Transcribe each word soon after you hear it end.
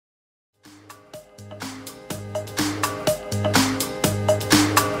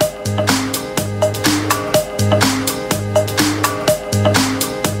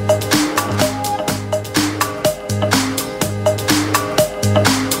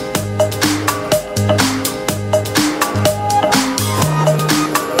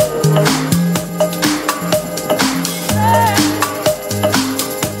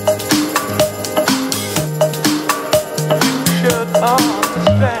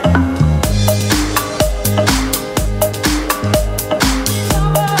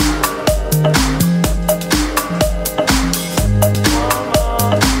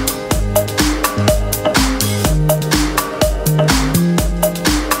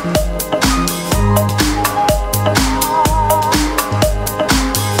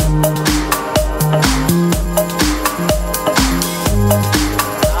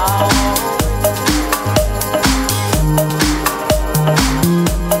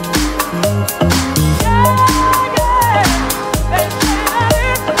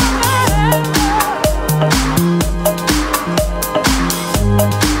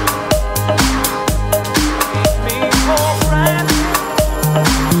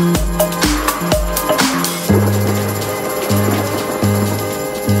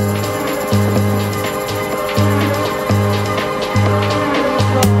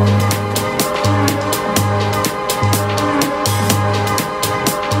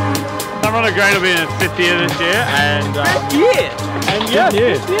Sean agreed to be in his 5th year this year, and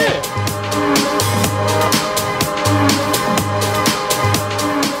Fifth year.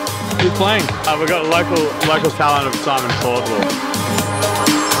 Who's playing? We've got local talent of Simon Caldwell.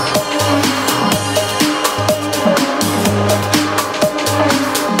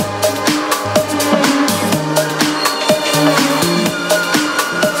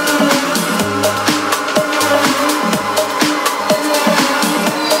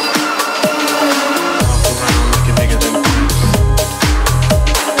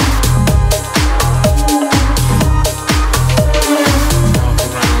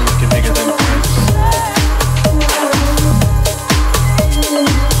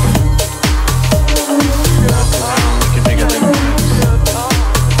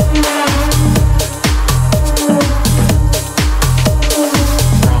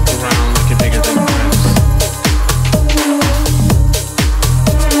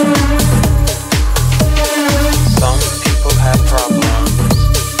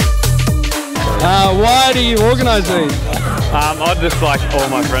 Why do you organise these? I'd just like all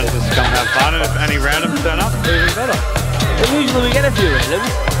my friends just come and have fun, and if any randoms turn up, even better. And usually we get a few randoms.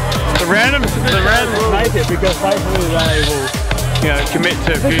 The randoms make it because hopefully they will, commit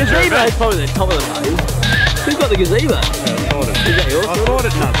to future events. The gazebo is probably the top of the party. Who's got the gazebo? Yeah, sorted. Is that yours? I thought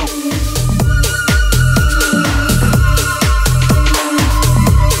it done.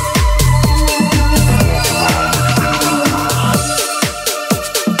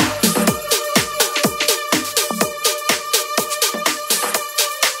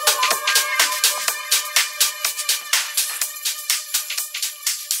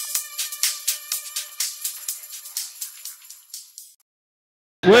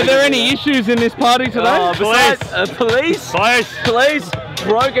 Were there any issues in this party today? Police,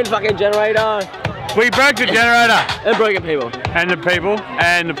 broken fucking generator. We broke the generator. And broken people. And the people,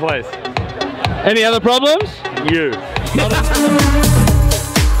 and the police. Any other problems? You.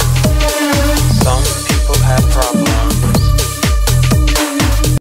 Some people have problems.